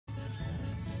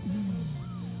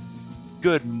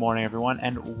Good morning, everyone,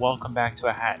 and welcome back to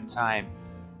A Hat in Time.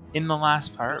 In the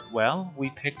last part, well,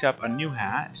 we picked up a new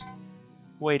hat,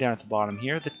 way down at the bottom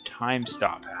here, the Time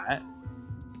Stop hat,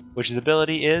 which his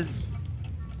ability is...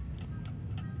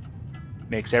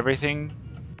 makes everything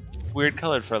weird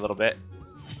colored for a little bit.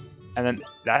 And then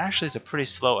that actually is a pretty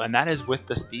slow, and that is with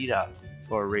the speed up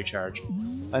for recharge.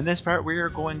 In this part, we are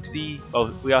going to be...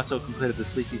 oh, we also completed the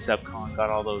Sleepy Subcon, got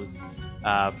all those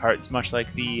parts, much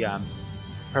like the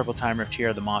Purple Timer tier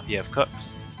of the Mafia of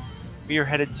Cooks. We are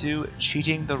headed to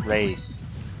Cheating the Race.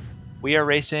 We are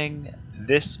racing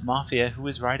this Mafia who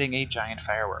is riding a giant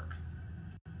firework.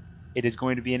 It is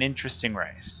going to be an interesting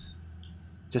race,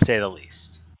 to say the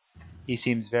least. He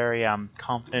seems very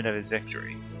confident of his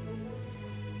victory.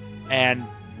 And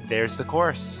there's the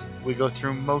course. We go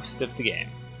through most of the game.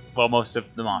 Well, most of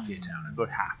the Mafia town, about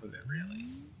half of it really.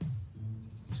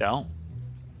 So,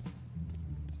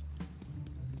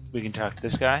 we can talk to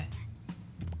this guy.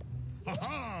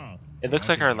 It looks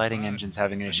like our lighting engine's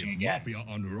having an issue again. Mafia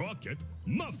on rocket,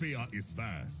 Mafia is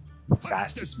fast.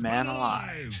 Fastest man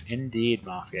alive. Indeed,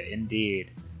 Mafia,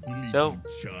 indeed. So,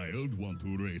 Child want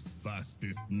to race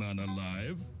fastest man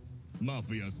alive?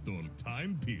 Mafia stole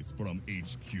timepiece from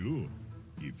HQ.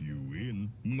 If you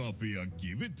win, Mafia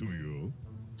give it to you.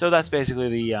 So that's basically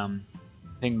the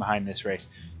thing behind this race.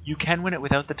 You can win it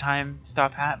without the time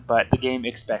stop hat, but the game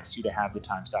expects you to have the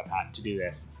time stop hat to do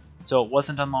this. So it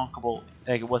wasn't unlockable,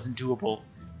 like it wasn't doable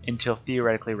until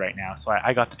theoretically right now. So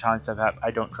I got the time stop hat.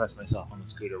 I don't trust myself on the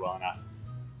scooter well enough.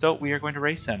 So we are going to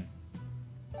race him.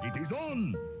 It is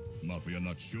on! Mafia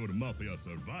not sure Mafia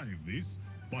survive this,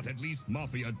 but at least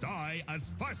Mafia die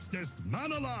as fastest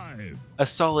man alive! A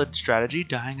solid strategy.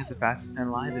 Dying as the fastest man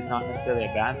alive is not necessarily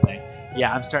a bad thing.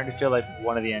 Yeah, I'm starting to feel like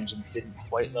one of the engines didn't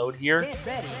quite load here,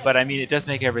 but I mean it does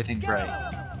make everything bright.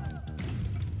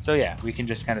 So yeah, we can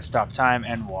just kind of stop time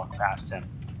and walk past him.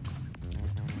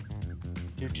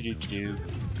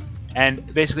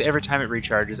 And basically every time it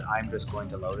recharges, I'm just going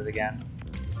to load it again.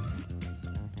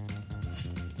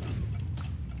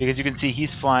 Because you can see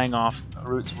he's flying off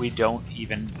routes we don't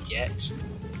even get.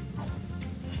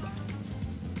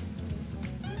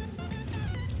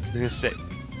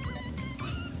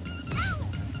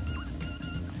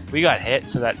 We got hit,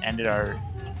 so that ended our...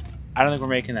 I don't think we're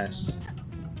making this.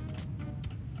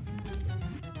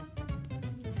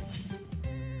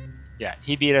 Yeah,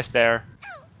 he beat us there,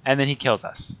 and then he kills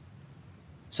us.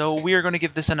 So we are going to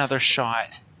give this another shot,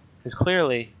 because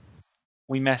clearly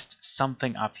we messed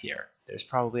something up here. There's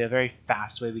probably a very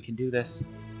fast way we can do this,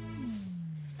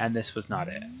 and this was not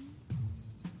it.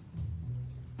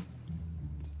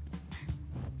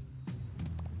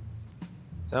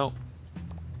 So,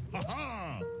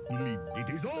 It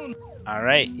is on!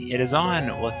 alright, it is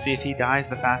on. Let's see if he dies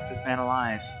the fastest man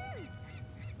alive.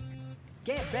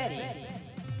 Get ready.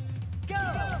 Go!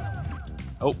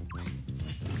 Oh.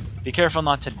 Be careful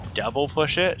not to double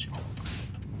push it.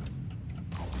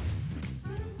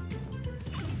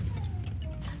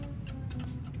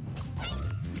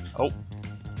 Oh.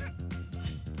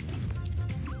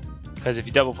 Because if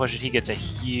you double push it, he gets a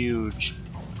huge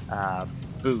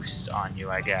boost on you,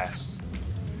 I guess.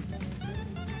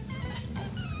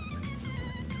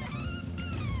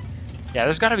 Yeah,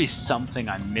 there's got to be something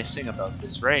I'm missing about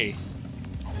this race.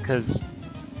 Because...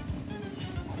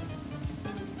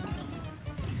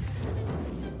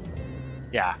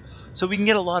 yeah, so we can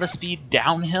get a lot of speed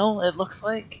downhill, it looks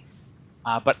like.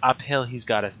 But uphill, he's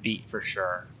got us beat for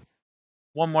sure.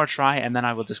 One more try, and then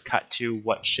I will just cut to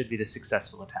what should be the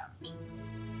successful attempt.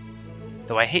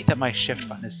 Though I hate that my shift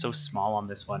button is so small on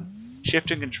this one.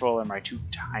 Shift and control are my two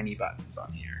tiny buttons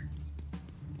on here.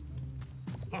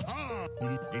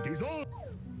 It is on!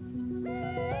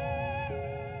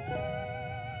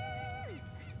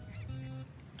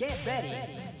 Get ready.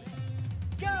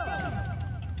 Go!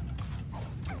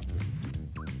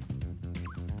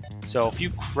 So if you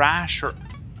crash or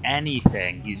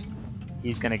anything, he's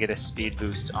gonna get a speed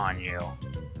boost on you.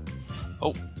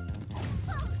 Oh.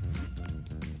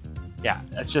 Yeah,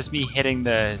 that's just me hitting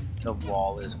the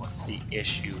wall is what's the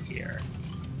issue here.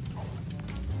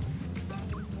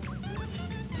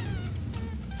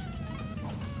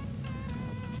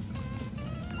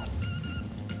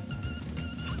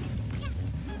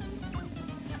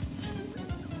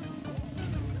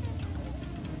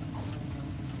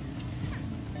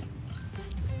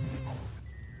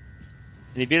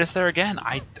 Did he beat us there again?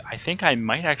 I think I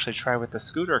might actually try with the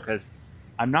scooter because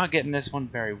I'm not getting this one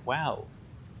very well.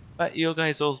 But you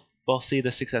guys will see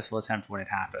the successful attempt when it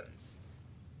happens.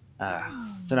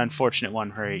 It's an unfortunate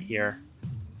one right here.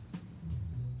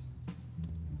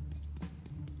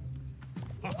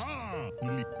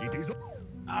 It is.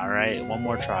 Alright, one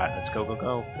more try. Let's go, go,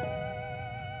 go.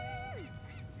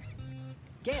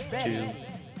 Get 2, ready.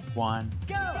 1,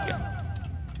 Go. go.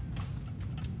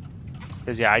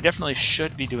 Because yeah, I definitely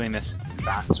should be doing this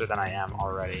faster than I am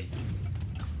already.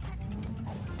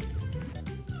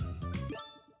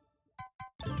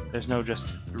 There's no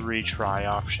just retry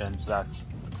option, so that's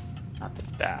not the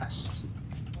best.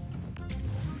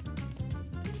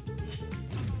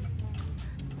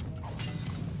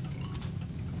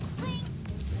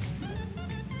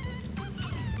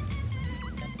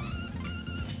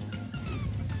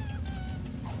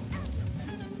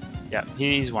 Yeah,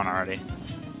 he's won already.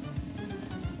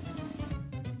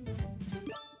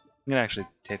 I'm gonna actually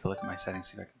take a look at my settings,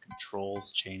 see if I can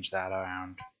controls change that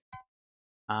around.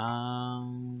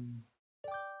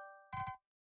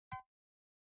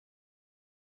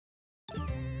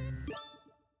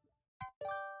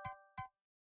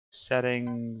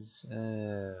 Settings.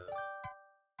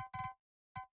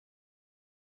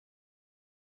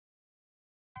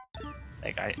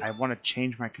 Like I want to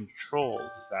change my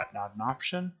controls. Is that not an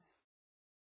option?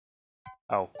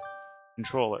 Oh,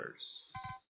 controllers.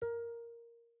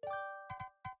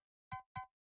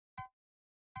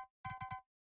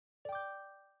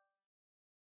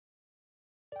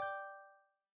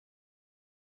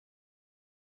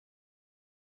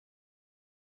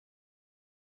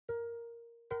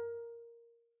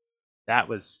 That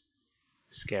was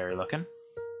scary looking.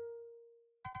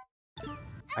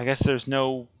 I guess there's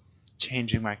no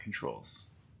changing my controls.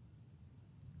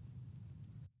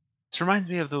 This reminds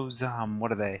me of those,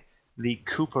 what are they? The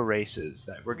Koopa races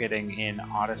that we're getting in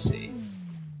Odyssey.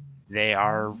 They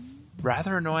are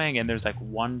rather annoying, and there's like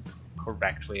one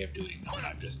correct way of doing them, and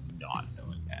I'm just not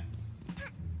doing it.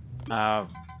 Let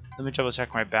me double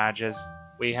check my badges.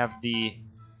 We have the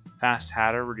Fast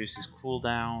Hatter, reduces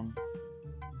cooldown.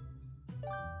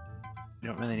 We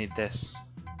don't really need this.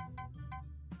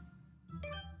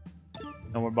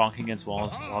 No more bonking against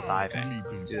walls while diving.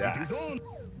 Let's do that.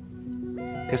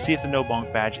 Because see if the no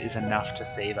bonk badge is enough to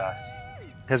save us.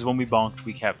 Because when we bonked,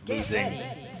 we kept losing.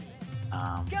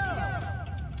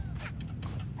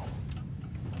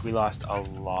 We lost a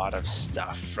lot of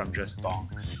stuff from just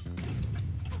bonks.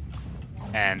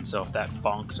 And so if that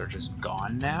bonks are just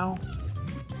gone now,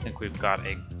 I think we've got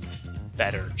a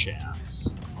better chance.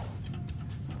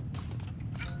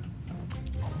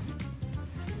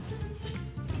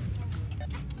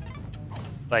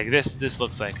 Like this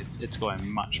looks like it's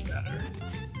going much better.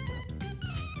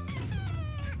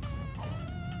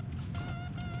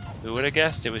 Who would have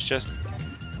guessed it was just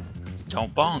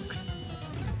don't bonk.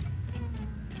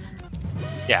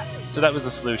 Yeah, so that was the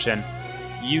solution.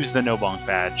 Use the no bonk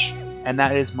badge. And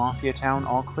that is Mafia Town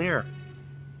all clear.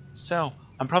 So,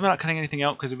 I'm probably not cutting anything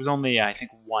out because it was only, I think,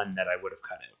 one that I would have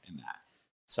cut out in that.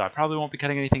 So I probably won't be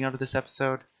cutting anything out of this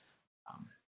episode.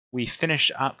 We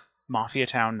finish up Mafia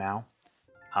Town now.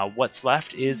 What's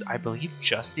left is, I believe,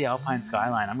 just the Alpine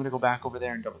Skyline. I'm going to go back over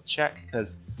there and double check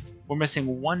because we're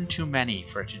missing one too many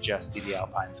for it to just be the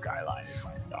Alpine Skyline, is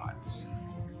my thoughts.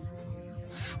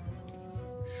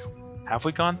 Have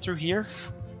we gone through here?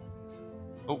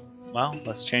 Oh, well,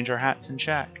 let's change our hats and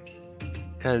check.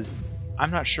 Because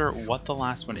I'm not sure what the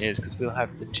last one is, because we'll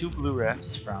have the 2 blue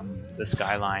rifts from the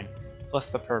Skyline, plus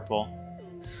the purple.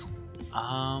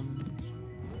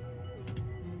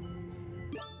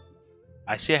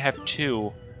 I see I have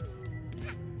 2.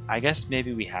 I guess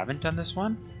maybe we haven't done this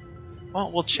one? Well,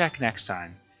 we'll check next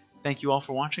time. Thank you all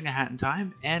for watching A Hat in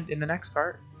Time, and in the next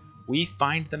part, we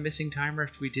find the missing time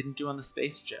rift we didn't do on the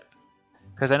spaceship.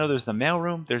 Because I know there's the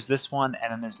mailroom, there's this one,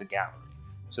 and then there's the gallery.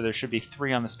 So there should be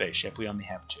 3 on the spaceship, we only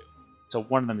have 2. So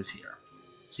one of them is here.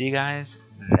 See you guys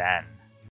then.